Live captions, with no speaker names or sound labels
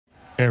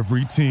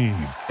Every team,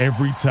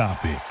 every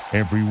topic,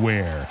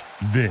 everywhere.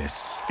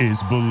 This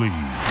is Believe.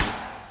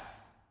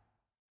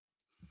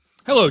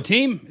 Hello,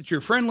 team. It's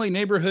your friendly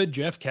neighborhood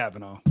Jeff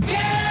Kavanaugh.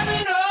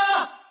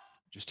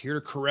 Just here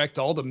to correct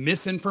all the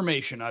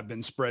misinformation I've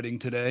been spreading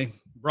today.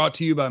 Brought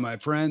to you by my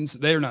friends.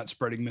 They're not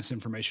spreading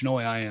misinformation,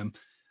 only I am.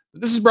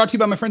 This is brought to you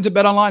by my friends at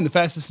BetOnline, the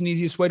fastest and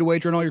easiest way to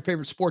wager on all your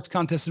favorite sports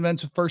contests and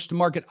events with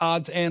first-to-market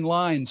odds and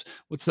lines.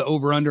 What's the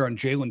over-under on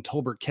Jalen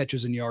Tolbert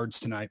catches and yards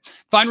tonight?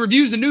 Find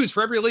reviews and news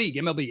for every league,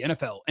 MLB,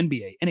 NFL,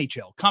 NBA,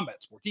 NHL,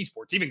 combat sports,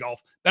 esports, even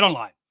golf.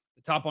 BetOnline,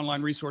 the top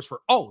online resource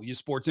for all your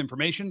sports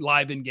information,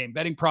 live in-game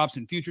betting, props,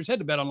 and futures. Head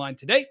to BetOnline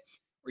today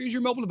or use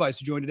your mobile device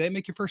to join today.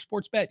 Make your first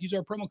sports bet. Use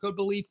our promo code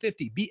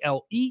BELIEVE50,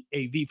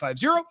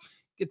 BLEAV50.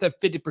 Get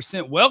that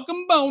 50%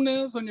 welcome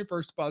bonus on your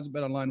first deposit.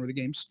 BetOnline where the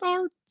game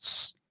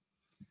starts.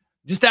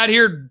 Just out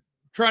here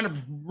trying to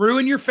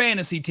ruin your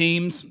fantasy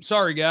teams.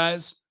 Sorry,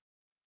 guys.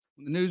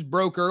 When the news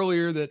broke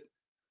earlier that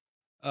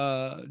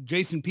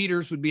Jason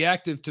Peters would be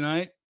active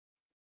tonight,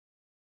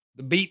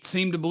 the beat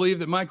seemed to believe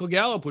that Michael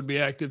Gallup would be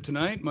active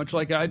tonight, much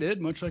like I did,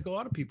 much like a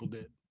lot of people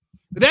did.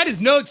 But that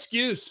is no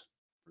excuse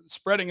for the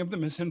spreading of the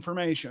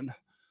misinformation.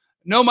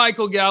 No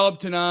Michael Gallup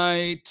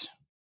tonight.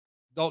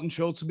 Dalton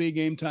Schultz will be a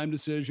game-time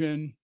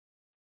decision.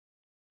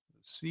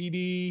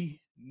 CD,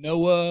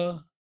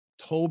 Noah,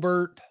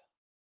 Tolbert,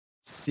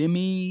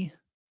 Simi,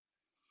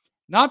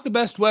 not the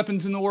best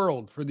weapons in the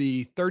world for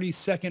the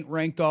 32nd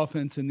ranked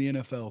offense in the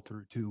NFL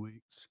through 2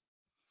 weeks.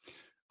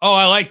 Oh,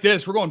 I like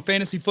this. We're going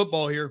fantasy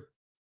football here.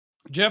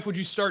 Jeff, would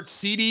you start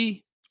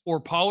CD or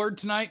Pollard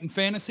tonight in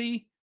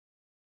fantasy?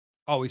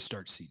 Always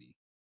start CD.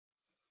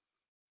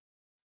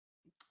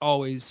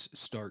 Always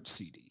start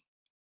CD.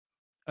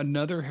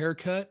 Another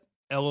haircut?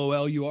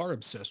 LOL, you are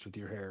obsessed with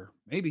your hair.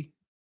 Maybe.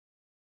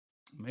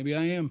 Maybe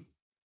I am.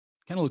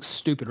 Kind of looks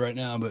stupid right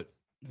now, but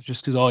it's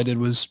just because all I did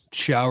was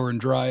shower and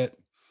dry it.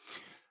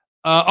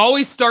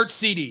 Always start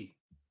CD.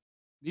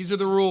 These are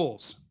the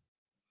rules.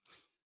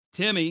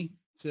 Timmy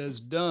says,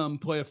 dumb,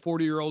 play a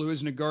 40-year-old who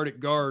isn't a guard at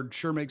guard.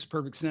 Sure makes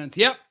perfect sense.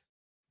 Yep.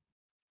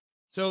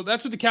 So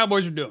that's what the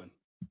Cowboys are doing.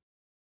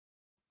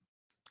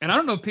 And I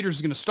don't know if Peters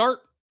is going to start.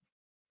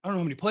 I don't know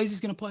how many plays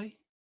he's going to play.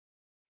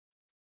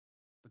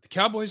 But the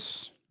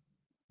Cowboys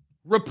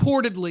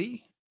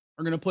reportedly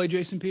are going to play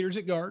Jason Peters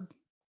at guard.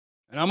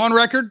 And I'm on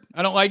record.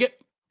 I don't like it.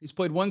 He's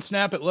played one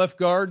snap at left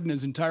guard in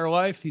his entire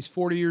life. He's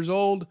 40 years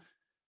old.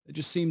 It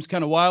just seems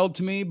kind of wild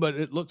to me, but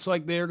it looks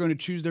like they are going to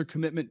choose their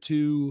commitment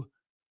to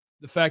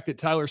the fact that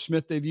Tyler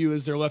Smith they view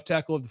as their left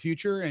tackle of the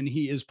future, and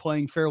he is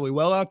playing fairly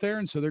well out there,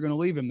 and so they're going to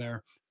leave him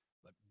there.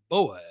 But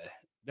boy,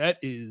 that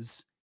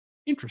is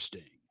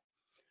interesting.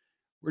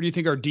 Where do you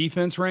think our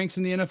defense ranks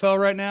in the NFL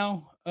right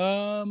now?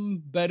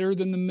 Better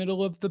than the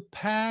middle of the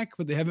pack,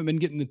 but they haven't been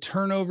getting the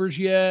turnovers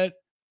yet.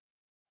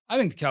 I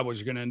think the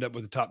Cowboys are going to end up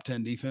with a top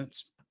 10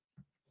 defense.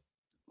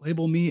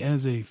 Label me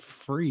as a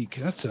freak.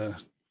 That's a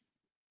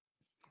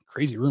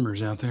crazy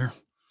rumors out there.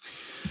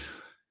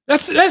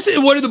 That's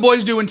it. What do the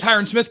boys do when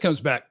Tyron Smith comes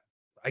back?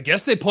 I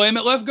guess they play him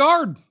at left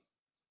guard.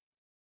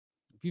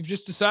 If you've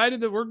just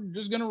decided that we're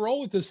just going to roll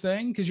with this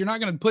thing, because you're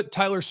not going to put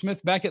Tyler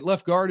Smith back at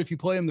left guard if you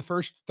play him the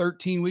first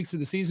 13 weeks of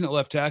the season at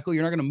left tackle.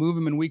 You're not going to move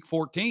him in week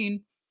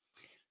 14.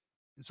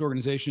 This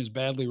organization is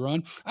badly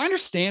run. I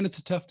understand it's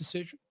a tough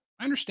decision.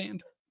 I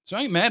understand. So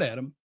I ain't mad at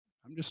him.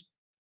 It's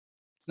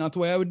not the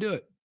way I would do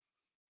it.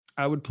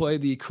 I would play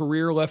the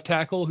career left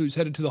tackle who's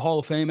headed to the Hall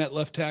of Fame at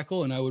left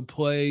tackle, and I would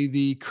play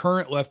the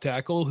current left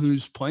tackle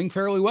who's playing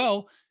fairly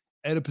well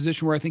at a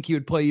position where I think he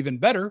would play even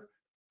better,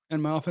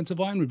 and my offensive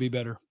line would be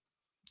better.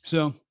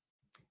 So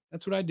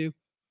that's what I do.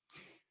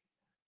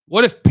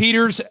 What if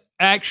Peters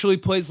actually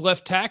plays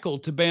left tackle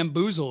to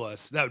bamboozle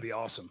us? That would be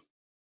awesome.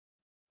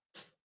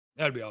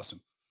 That would be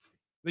awesome.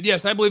 But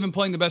yes, I believe in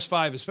playing the best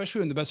five, especially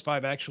when the best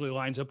five actually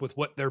lines up with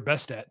what they're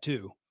best at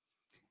too.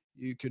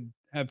 You could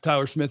have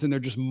Tyler Smith in there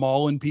just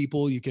mauling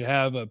people. You could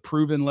have a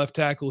proven left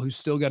tackle who's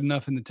still got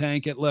enough in the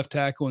tank at left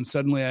tackle, and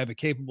suddenly I have a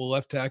capable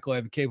left tackle, I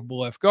have a capable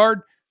left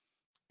guard,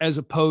 as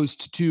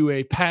opposed to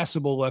a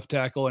passable left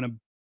tackle and a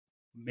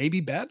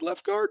maybe bad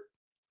left guard.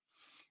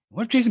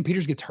 What if Jason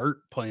Peters gets hurt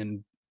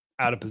playing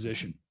out of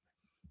position?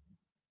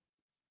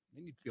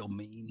 Maybe you'd feel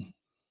mean.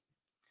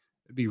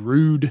 It'd be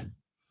rude.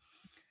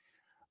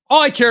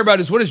 All I care about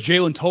is what is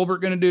Jalen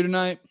Tolbert going to do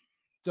tonight?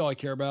 That's all I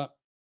care about.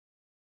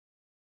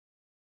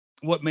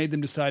 What made them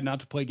decide not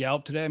to play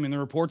Gallup today? I mean, the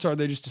reports are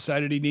they just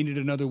decided he needed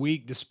another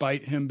week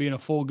despite him being a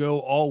full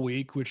go all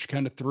week, which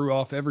kind of threw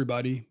off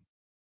everybody,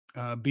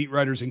 beat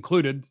writers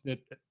included, that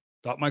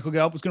thought Michael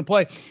Gallup was going to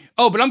play.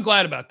 Oh, but I'm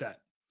glad about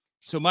that.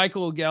 So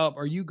Michael Gallup,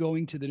 are you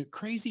going to the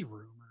crazy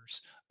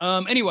rumors?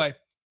 Anyway,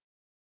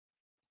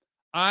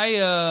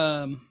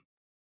 I'm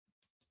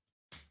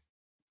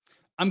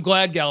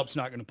glad Gallup's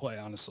not going to play,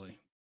 honestly.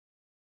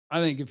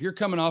 I think if you're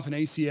coming off an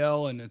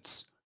ACL and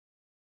it's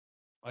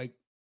like,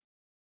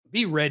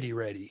 be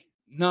ready.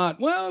 Not,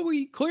 well,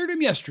 we cleared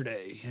him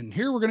yesterday and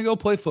here we're going to go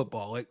play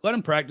football. Like, let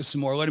him practice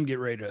some more. Let him get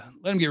ready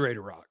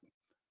to rock.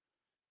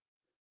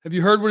 Have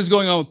you heard what is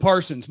going on with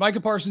Parsons? Micah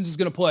Parsons is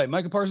going to play.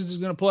 Micah Parsons is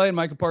going to play, and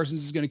Micah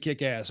Parsons is going to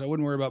kick ass. I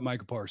wouldn't worry about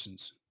Micah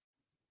Parsons.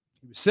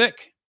 He was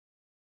sick,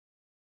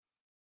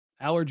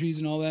 allergies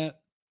and all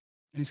that,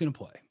 and he's going to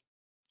play.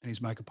 And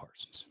he's Micah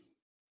Parsons.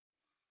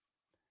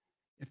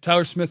 If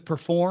Tyler Smith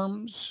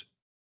performs,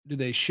 do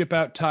they ship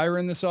out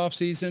Tyron this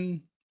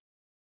offseason?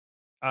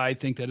 I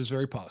think that is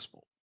very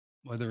possible.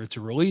 Whether it's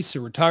a release, a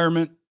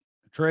retirement,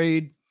 a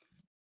trade,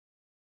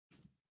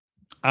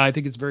 I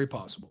think it's very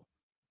possible.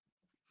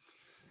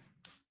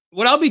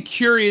 What I'll be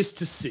curious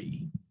to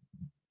see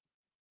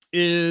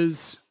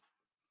is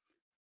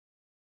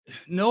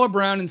Noah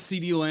Brown and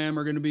CeeDee Lamb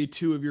are going to be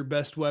two of your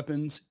best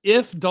weapons.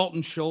 If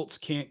Dalton Schultz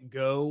can't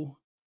go,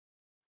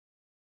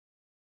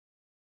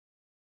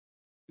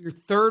 your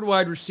third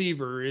wide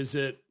receiver, is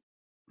it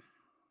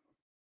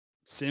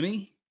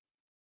Simi?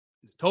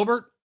 Is it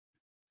Tolbert?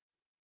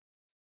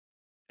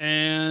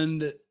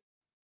 And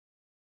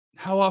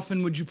how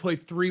often would you play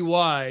three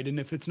wide? And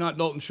if it's not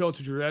Dalton Schultz,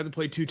 would you rather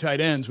play two tight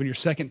ends when your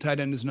second tight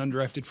end is an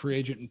undrafted free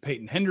agent and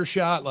Peyton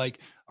Hendershot? Like,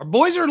 our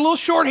boys are a little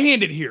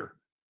shorthanded here.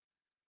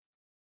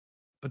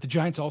 But the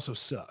Giants also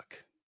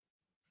suck.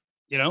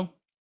 You know?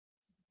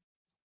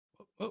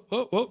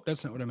 Whoa.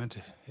 That's not what I meant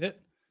to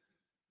hit.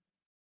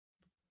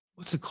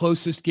 What's the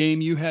closest game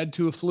you had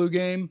to a flu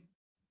game?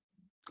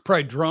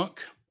 Probably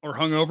drunk or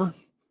hungover.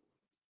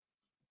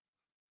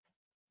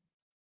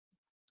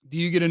 Do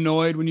you get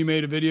annoyed when you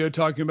made a video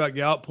talking about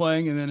Gallup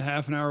playing and then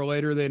half an hour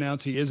later they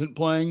announce he isn't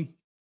playing?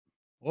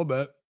 I'll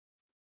bet.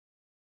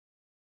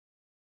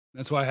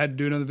 That's why I had to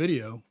do another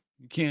video.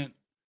 You can't,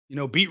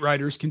 beat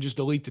writers can just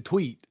delete the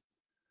tweet.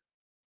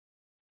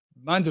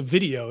 Mine's a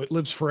video. It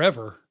lives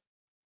forever.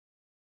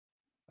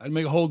 I'd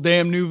make a whole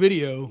damn new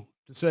video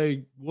to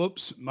say,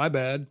 whoops, my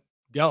bad.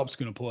 Gallup's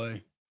going to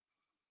play.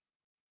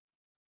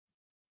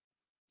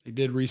 They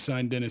did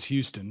re-sign Dennis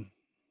Houston.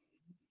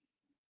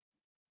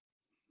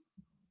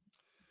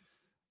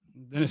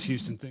 Dennis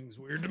Houston thing's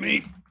weird to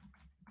me.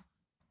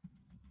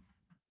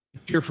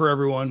 Cheer for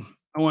everyone.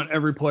 I want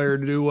every player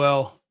to do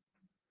well.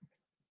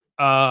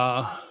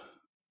 But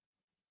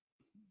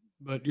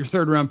your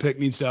third round pick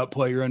needs to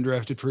outplay your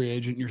undrafted free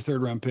agent. Your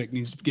third round pick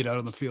needs to get out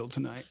on the field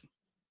tonight.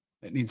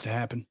 That needs to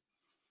happen.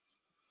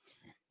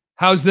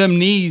 How's them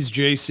knees,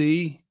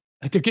 JC?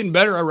 They're getting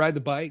better. I ride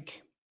the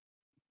bike.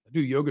 I do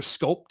yoga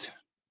sculpt.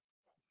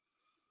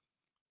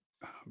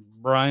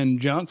 Brian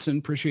Johnson,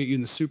 appreciate you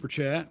in the super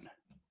chat.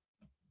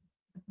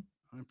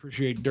 I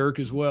appreciate Dirk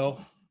as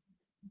well.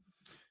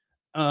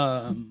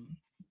 If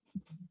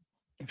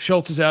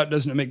Schultz is out,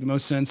 doesn't it make the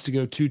most sense to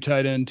go two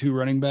tight end, two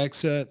running back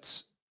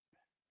sets?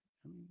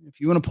 If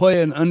you want to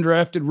play an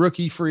undrafted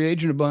rookie free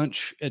agent a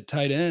bunch at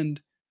tight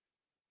end,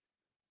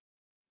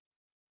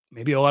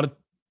 maybe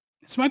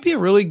this might be a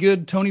really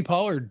good Tony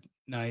Pollard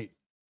night.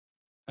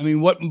 I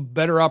mean, what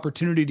better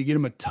opportunity to get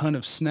him a ton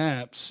of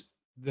snaps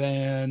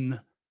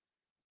than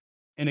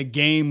in a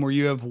game where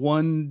you have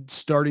one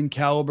starting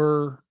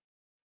caliber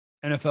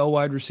NFL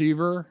wide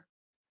receiver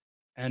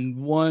and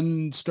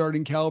one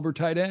starting caliber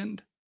tight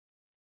end?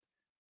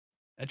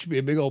 That should be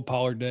a big old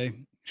Pollard day.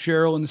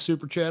 Cheryl in the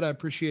super chat, I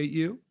appreciate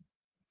you.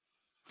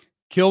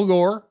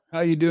 Kilgore, how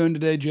you doing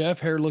today,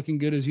 Jeff? Hair looking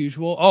good as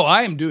usual. Oh,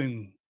 I am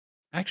doing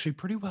actually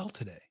pretty well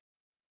today.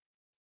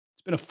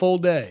 It's been a full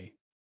day.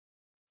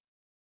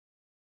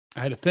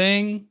 I had a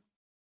thing,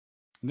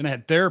 and then I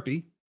had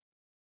therapy,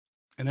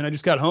 and then I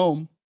just got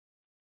home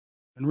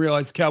and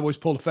realized the Cowboys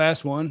pulled a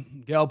fast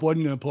one. Gallup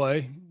wasn't going to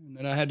play, and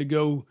then I had to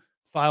go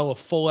file a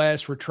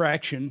full-ass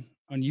retraction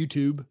on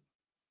YouTube.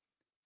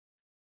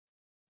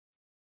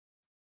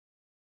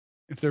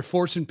 If they're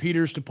forcing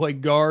Peters to play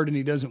guard and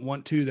he doesn't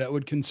want to, that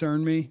would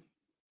concern me.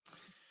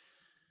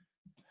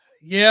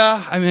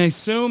 Yeah, I mean, I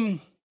assume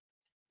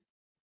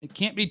it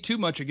can't be too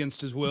much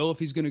against his will if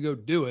he's going to go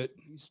do it.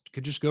 He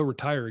could just go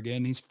retire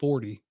again. He's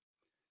 40.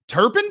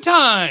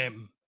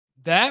 Turpentine.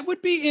 That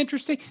would be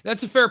interesting.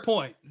 That's a fair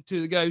point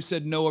to the guy who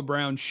said Noah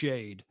Brown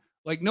shade.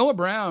 Like, Noah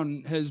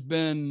Brown has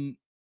been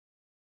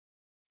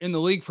in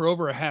the league for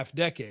over a half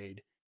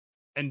decade,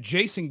 and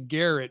Jason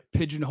Garrett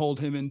pigeonholed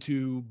him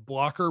into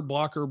blocker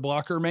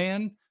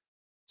man.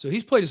 So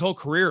he's played his whole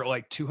career at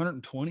like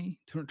 220,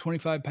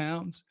 225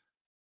 pounds,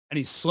 and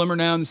he's slimmer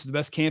now. And this is the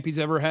best camp he's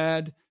ever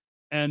had.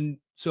 And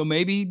so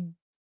maybe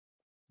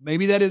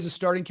that is a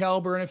starting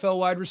caliber NFL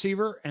wide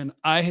receiver, and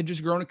I had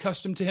just grown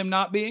accustomed to him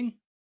not being,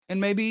 and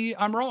maybe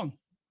I'm wrong.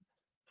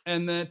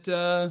 And that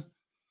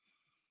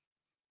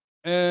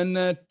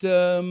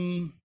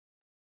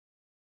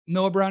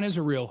Noah Brown is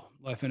a real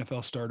life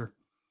NFL starter.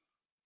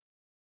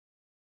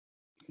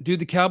 Do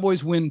the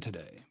Cowboys win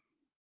today?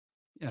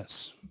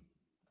 Yes.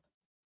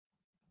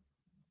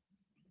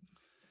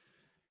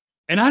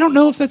 And I don't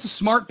know if that's a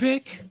smart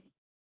pick,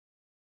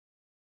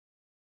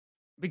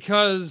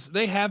 because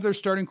they have their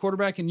starting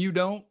quarterback and you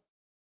don't.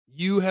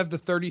 You have the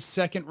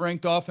 32nd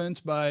ranked offense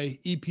by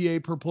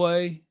EPA per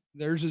play.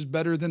 Theirs is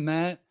better than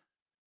that.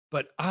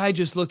 But I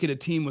just look at a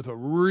team with a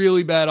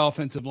really bad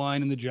offensive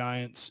line in the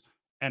Giants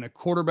and a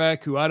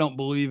quarterback who I don't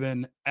believe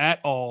in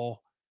at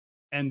all,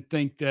 and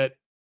think that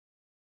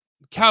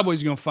The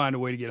Cowboys are going to find a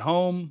way to get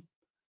home,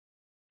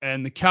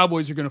 and the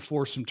Cowboys are going to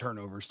force some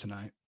turnovers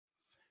tonight.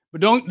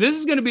 But this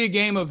is going to be a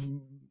game of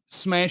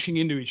smashing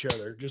into each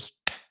other. Just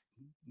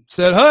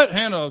set hut,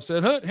 handoff,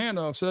 set hut,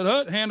 handoff, set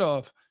hut,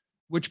 handoff.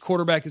 Which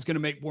quarterback is going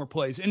to make more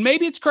plays? And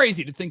maybe it's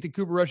crazy to think that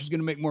Cooper Rush is going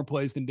to make more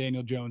plays than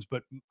Daniel Jones,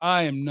 but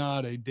I am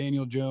not a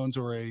Daniel Jones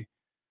or a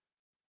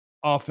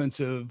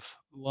offensive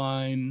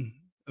line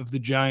of the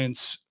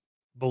Giants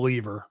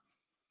believer.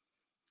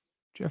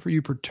 Jeff, are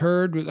you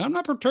perturbed with? I'm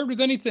not perturbed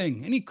with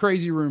anything. Any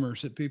crazy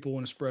rumors that people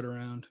want to spread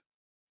around?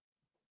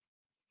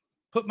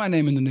 Put my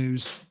name in the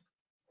news.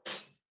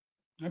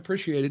 I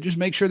appreciate it. Just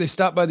make sure they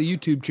stop by the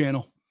YouTube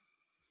channel.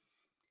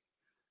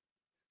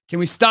 Can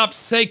we stop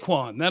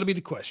Saquon? That'll be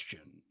the question.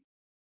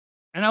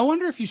 And I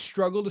wonder if you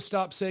struggle to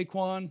stop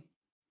Saquon.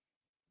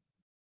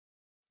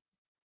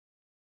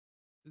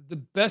 The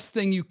best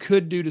thing you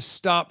could do to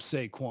stop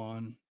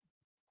Saquon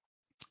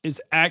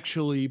is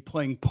actually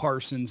playing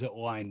Parsons at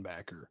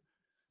linebacker.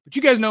 But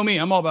you guys know me.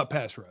 I'm all about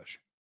pass rush.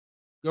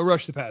 Go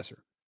rush the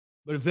passer.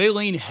 But if they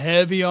lean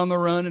heavy on the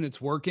run and it's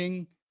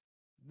working,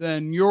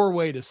 then your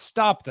way to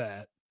stop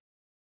that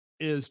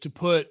is to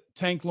put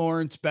Tank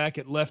Lawrence back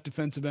at left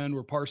defensive end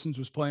where Parsons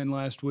was playing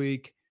last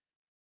week.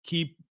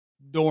 Keep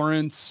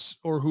Dorrance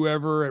or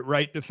whoever at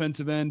right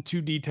defensive end,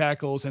 2 D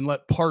tackles, and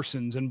let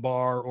Parsons and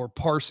Barr or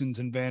Parsons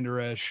and Van Der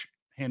Esch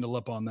handle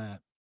up on that.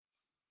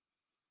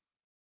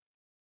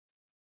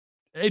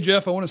 Hey,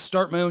 Jeff, I want to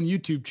start my own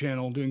YouTube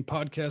channel doing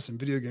podcasts and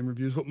video game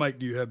reviews. What mic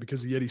do you have?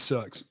 Because the Yeti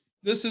sucks.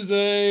 This is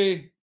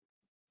a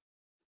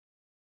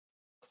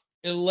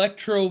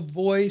Electro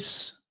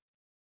Voice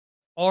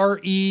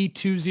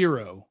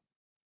RE20,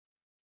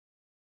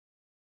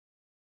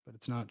 but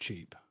it's not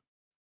cheap.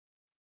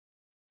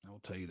 I will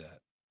tell you that.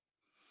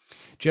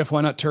 Jeff,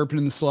 why not Turpin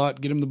in the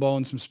slot? Get him the ball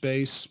in some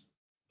space.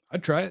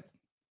 I'd try it.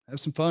 Have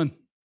some fun.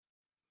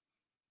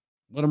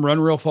 Let him run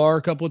real far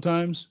a couple of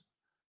times.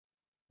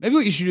 Maybe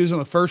what you should do is on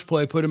the first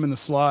play, put him in the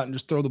slot and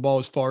just throw the ball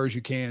as far as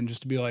you can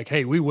just to be like,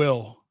 hey, we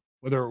will,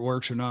 whether it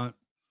works or not.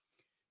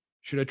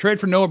 Should I trade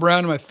for Noah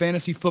Brown in my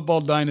fantasy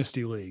football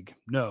dynasty league?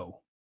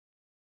 No.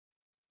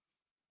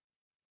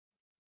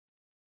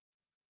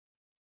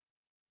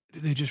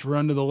 Did they just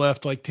run to the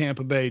left like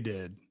Tampa Bay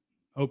did?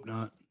 Hope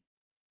not.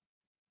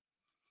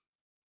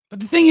 But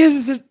the thing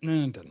is it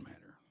doesn't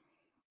matter.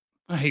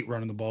 I hate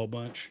running the ball a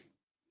bunch.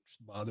 It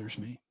just bothers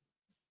me.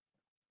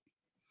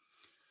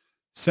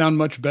 Sound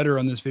much better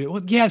on this video.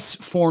 Well, yes,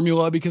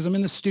 Formula, because I'm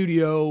in the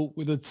studio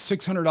with a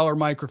 $600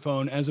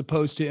 microphone as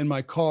opposed to in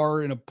my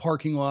car in a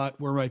parking lot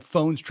where my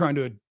phone's trying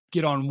to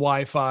get on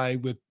Wi-Fi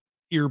with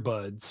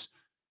earbuds.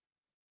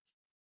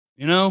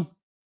 You know?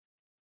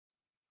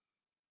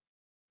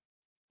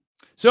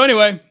 So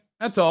anyway,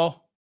 that's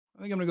all.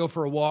 I think I'm going to go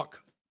for a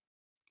walk.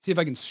 See if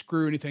I can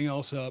screw anything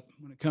else up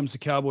when it comes to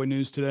Cowboy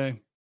news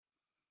today.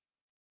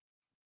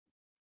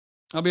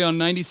 I'll be on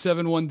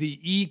 97.1 The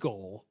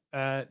Eagle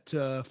at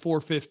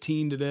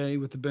 4:15 today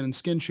with the Ben and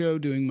Skin Show,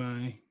 doing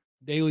my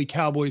daily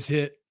Cowboys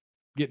hit,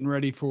 getting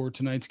ready for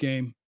tonight's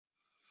game.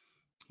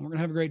 We're going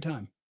to have a great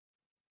time.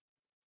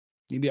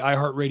 Need the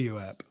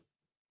iHeartRadio app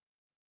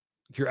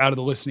if you're out of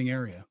the listening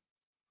area.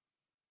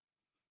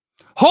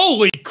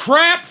 Holy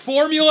crap,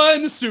 Formula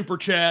in the super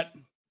chat.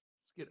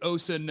 Let's get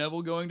Osa and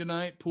Neville going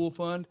tonight. Pool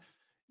fund.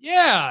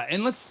 Yeah,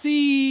 and let's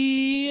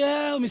see.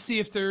 Let me see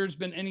if there's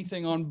been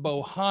anything on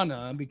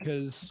Bohanna,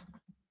 because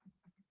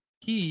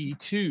he,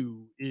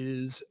 too,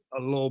 is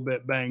a little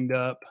bit banged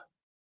up.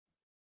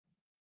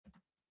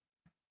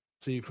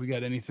 Let's see if we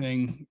got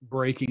anything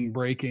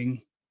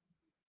breaking.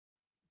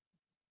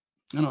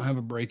 I don't have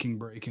a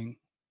breaking.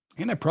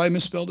 And I probably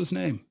misspelled his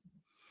name.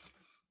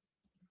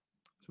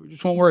 So we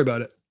just won't worry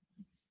about it.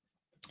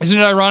 Isn't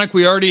it ironic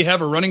we already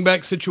have a running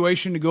back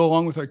situation to go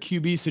along with our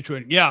QB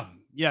situation?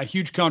 Yeah,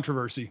 huge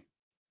controversy.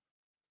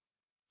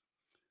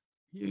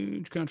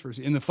 Huge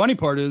controversy. And the funny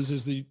part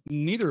is that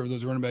neither of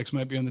those running backs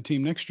might be on the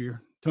team next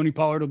year. Tony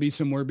Pollard will be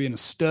somewhere being a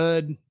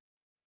stud.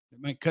 They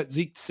might cut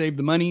Zeke to save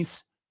the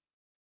monies.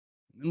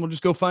 And we'll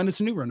just go find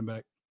us a new running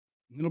back.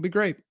 It'll be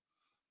great.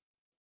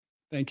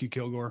 Thank you,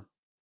 Kilgore.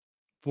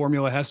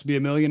 Formula has to be a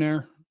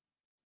millionaire.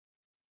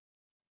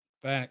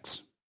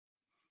 Facts.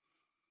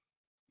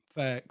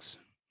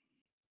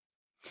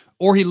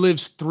 Or he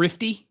lives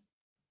thrifty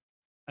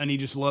and he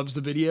just loves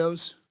the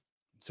videos.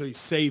 So he's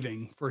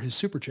saving for his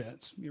super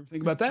chats. You ever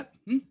think about that?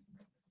 You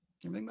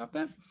ever think about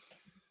that?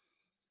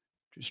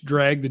 Just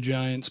drag the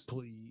Giants,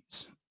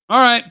 please. All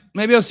right.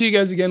 Maybe I'll see you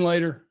guys again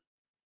later.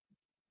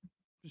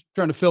 Just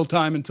trying to fill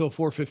time until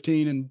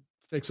 4:15 and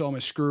fix all my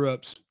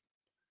screw-ups.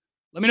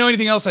 Let me know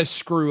anything else I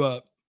screw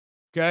up.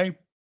 Okay?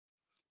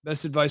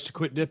 Best advice to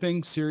quit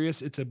dipping.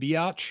 Serious. It's a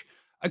biatch.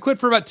 I quit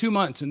for about 2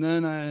 months, and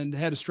then I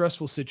had a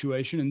stressful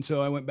situation, and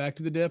so I went back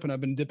to the dip, and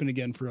I've been dipping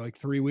again for like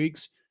 3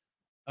 weeks.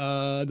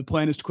 The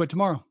plan is to quit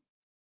tomorrow.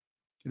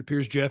 It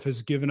appears Jeff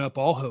has given up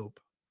all hope.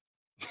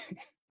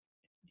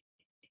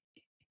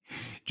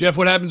 Jeff,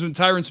 what happens when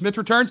Tyron Smith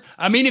returns?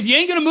 I mean, if you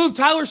ain't going to move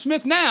Tyler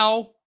Smith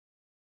now,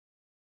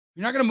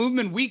 you're not going to move him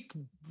in week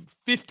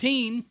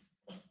 15.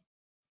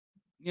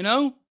 You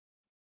know?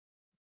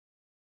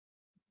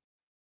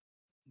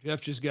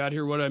 Jeff just got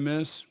here. What'd I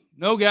miss?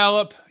 No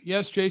Gallup.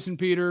 Yes, Jason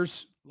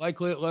Peters.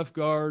 Likely at left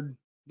guard.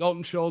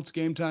 Dalton Schultz,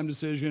 game time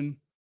decision.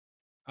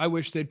 I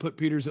wish they'd put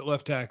Peters at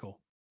left tackle.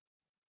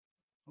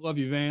 I love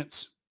you,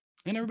 Vance.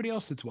 And everybody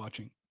else that's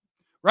watching.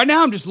 Right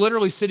now, I'm just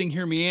literally sitting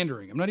here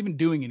meandering. I'm not even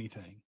doing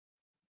anything.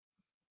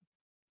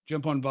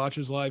 Jump on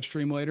Vach's live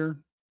stream later.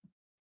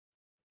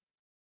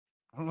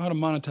 I don't know how to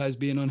monetize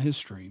being on his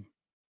stream,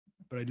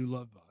 but I do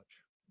love Vach.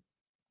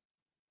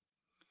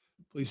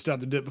 Please stop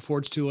the dip before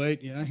it's too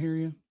late. Yeah, I hear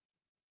you.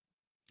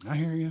 I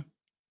hear you.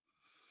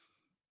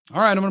 All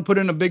right, I'm going to put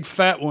in a big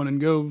fat one and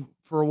go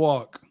for a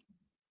walk.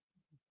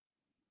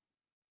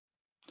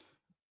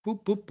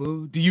 Boop, boop,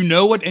 boop. Do you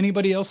know what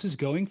anybody else is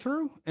going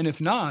through? And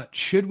if not,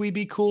 should we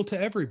be cool to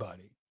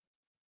everybody?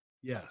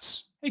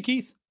 Yes. Hey,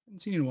 Keith. Haven't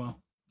seen you in a while.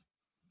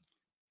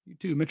 You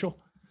too, Mitchell.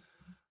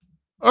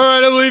 All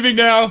right, I'm leaving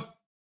now.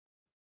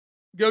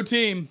 Go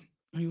team.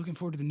 Are you looking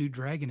forward to the new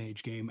Dragon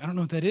Age game? I don't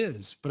know what that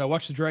is, but I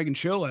watched the Dragon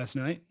Show last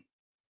night.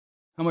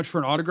 How much for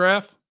an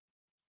autograph?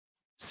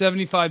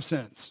 75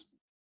 cents.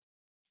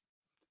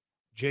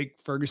 Jake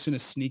Ferguson, a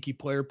sneaky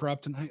player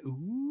prop tonight. Ooh.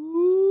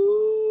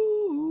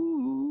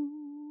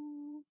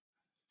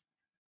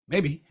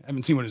 Maybe. I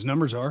haven't seen what his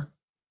numbers are.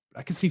 But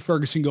I could see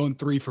Ferguson going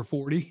 3 for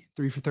 40,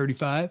 3 for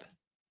 35. A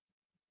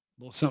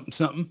little something,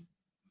 something.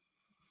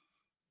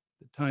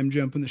 The time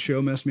jump in the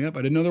show messed me up.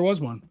 I didn't know there was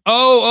one.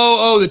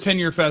 Oh, the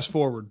 10-year fast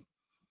forward.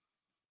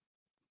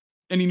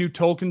 Any new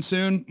Tolkien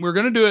soon? We're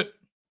going to do it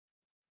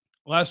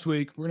last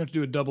week. We're going to have to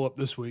do a double up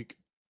this week.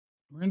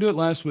 We're going to do it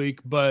last week,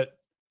 but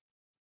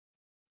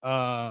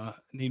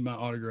need my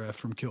autograph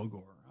from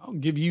Kilgore. I'll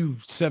give you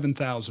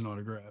 7,000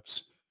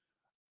 autographs.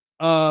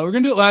 We're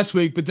going to do it last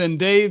week, but then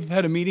Dave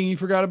had a meeting he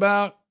forgot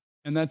about,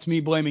 and that's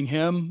me blaming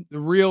him. The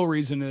real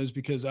reason is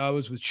because I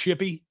was with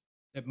Shippy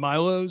at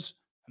Milo's,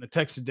 and I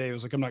texted Dave. I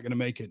was like, I'm not going to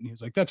make it. And he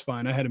was like, that's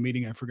fine. I had a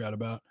meeting I forgot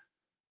about.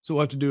 So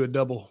we'll have to do a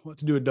double. We'll have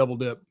to do a double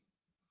dip.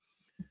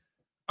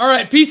 All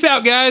right. Peace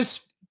out,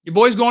 guys. Your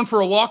boy's going for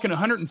a walk in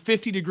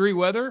 150-degree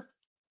weather.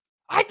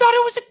 I thought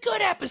it was a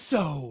good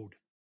episode.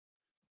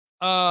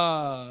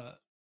 I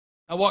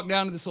walked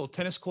down to this little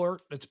tennis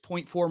court that's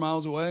 0.4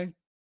 miles away,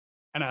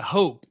 and I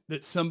hope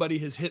that somebody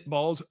has hit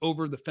balls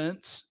over the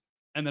fence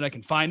and that I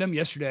can find them.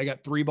 Yesterday, I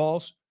got 3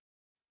 balls,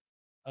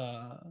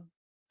 and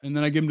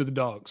then I give them to the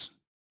dogs.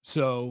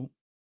 So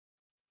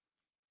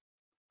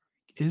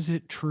is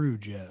it true,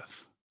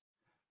 Jeff?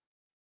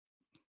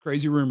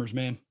 Crazy rumors,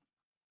 man.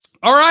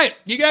 All right.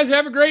 You guys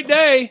have a great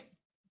day.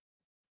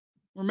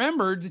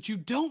 Remember that you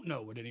don't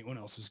know what anyone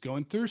else is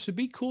going through, so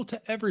be cool to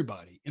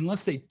everybody,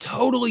 unless they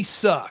totally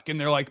suck and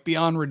they're like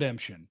beyond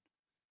redemption,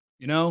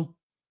 you know?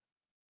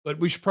 But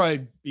we should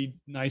probably be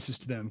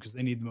nicest to them because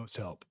they need the most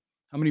help.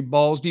 How many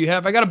balls do you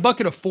have? I got a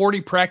bucket of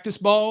 40 practice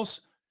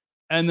balls,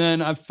 and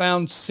then I've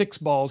found 6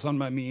 balls on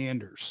my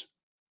meanders.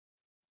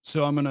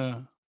 So I'm going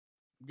to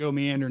go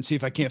meander and see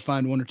if I can't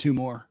find 1 or 2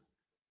 more.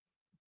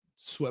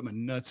 Sweat my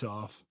nuts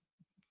off.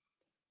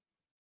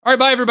 All right,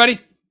 bye, everybody.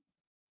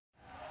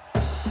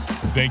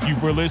 Thank you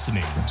for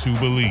listening to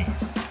Believe.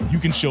 You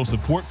can show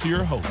support to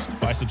your host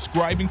by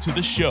subscribing to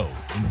the show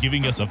and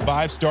giving us a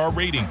 5-star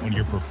rating on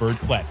your preferred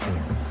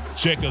platform.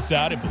 Check us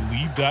out at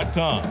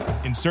Believe.com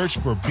and search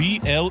for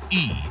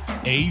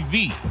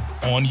BLEAV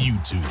on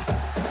YouTube.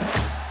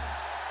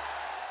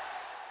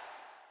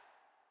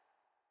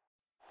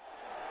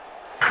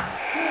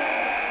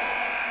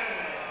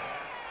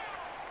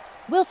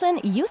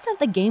 Wilson, you sent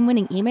the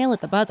game-winning email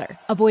at the buzzer,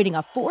 avoiding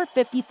a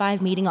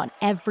 4:55 meeting on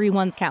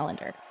everyone's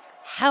calendar.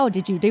 How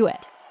did you do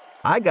it?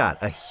 I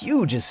got a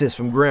huge assist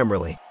from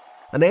Grammarly,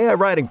 an AI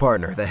writing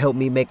partner that helped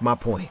me make my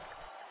point.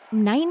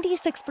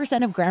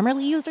 96% of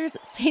Grammarly users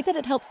say that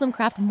it helps them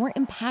craft more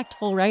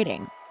impactful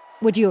writing.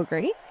 Would you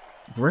agree?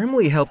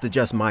 Grammarly helped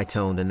adjust my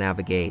tone to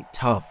navigate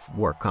tough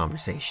work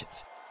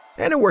conversations.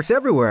 And it works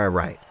everywhere I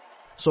write,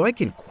 so I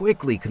can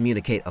quickly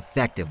communicate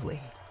effectively.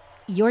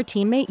 Your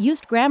teammate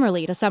used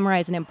Grammarly to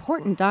summarize an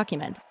important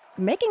document,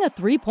 making a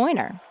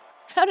 3-pointer.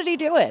 How did he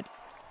do it?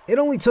 It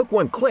only took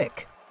 1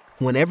 click.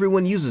 When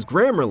everyone uses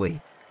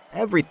Grammarly,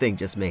 everything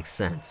just makes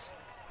sense.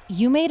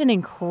 You made an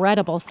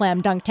incredible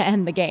slam dunk to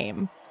end the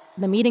game.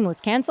 The meeting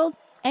was canceled,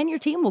 and your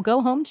team will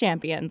go home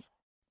champions.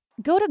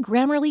 Go to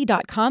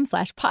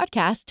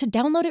Grammarly.com/podcast to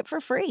download it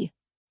for free.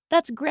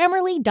 That's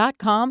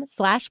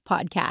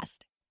Grammarly.com/podcast.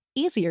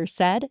 Easier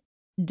said,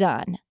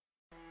 done.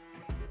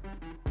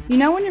 You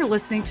know when you're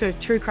listening to a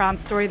true crime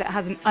story that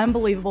has an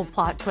unbelievable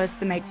plot twist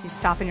that makes you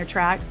stop in your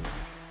tracks?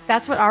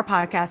 That's what our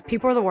podcast,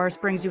 People Are the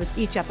Worst, brings you with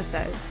each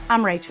episode.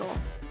 I'm Rachel.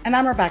 And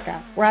I'm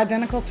Rebecca. We're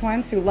identical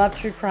twins who love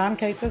true crime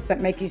cases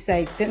that make you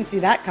say, didn't see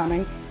that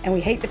coming, and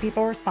we hate the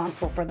people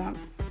responsible for them.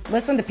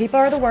 Listen to People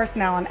Are the Worst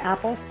now on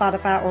Apple,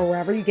 Spotify, or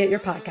wherever you get your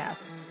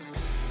podcasts.